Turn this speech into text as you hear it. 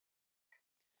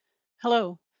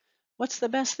Hello. What's the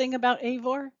best thing about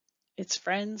AVOR? It's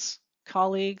friends,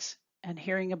 colleagues, and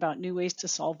hearing about new ways to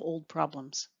solve old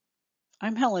problems.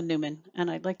 I'm Helen Newman, and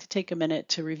I'd like to take a minute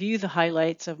to review the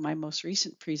highlights of my most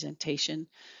recent presentation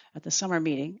at the summer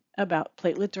meeting about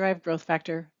platelet-derived growth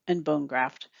factor and bone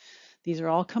graft. These are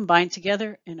all combined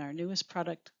together in our newest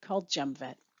product called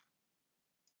GemVet.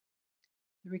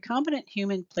 The recombinant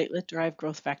human platelet-derived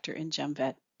growth factor in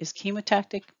GemVet is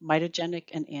chemotactic, mitogenic,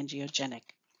 and angiogenic.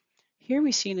 Here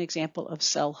we see an example of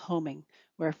cell homing,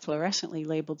 where fluorescently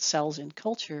labeled cells in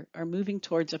culture are moving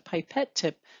towards a pipette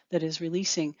tip that is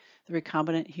releasing the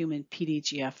recombinant human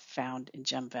PDGF found in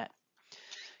GemVet.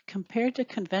 Compared to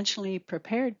conventionally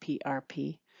prepared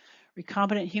PRP,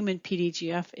 recombinant human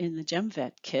PDGF in the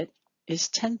GemVet kit is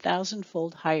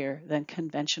 10,000-fold higher than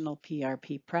conventional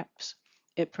PRP preps.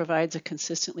 It provides a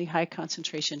consistently high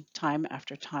concentration time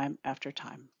after time after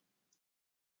time.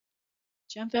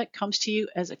 GemVet comes to you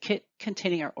as a kit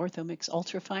containing our OrthoMix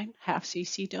Ultrafine half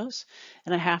cc dose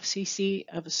and a half cc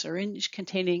of a syringe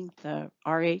containing the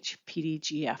RH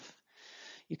PDGF.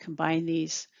 You combine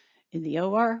these in the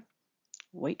OR,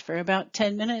 wait for about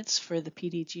 10 minutes for the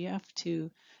PDGF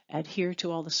to adhere to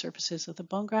all the surfaces of the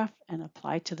bone graft and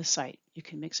apply to the site. You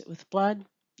can mix it with blood,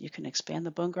 you can expand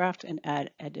the bone graft and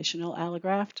add additional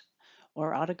allograft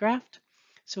or autograft.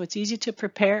 So it's easy to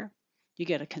prepare. You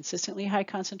get a consistently high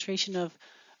concentration of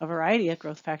a variety of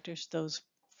growth factors, those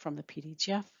from the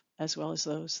PDGF, as well as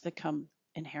those that come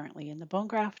inherently in the bone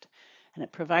graft, and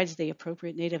it provides the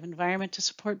appropriate native environment to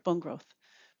support bone growth.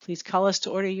 Please call us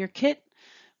to order your kit.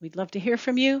 We'd love to hear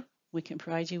from you. We can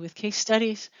provide you with case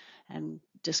studies and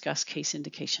discuss case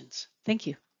indications. Thank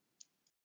you.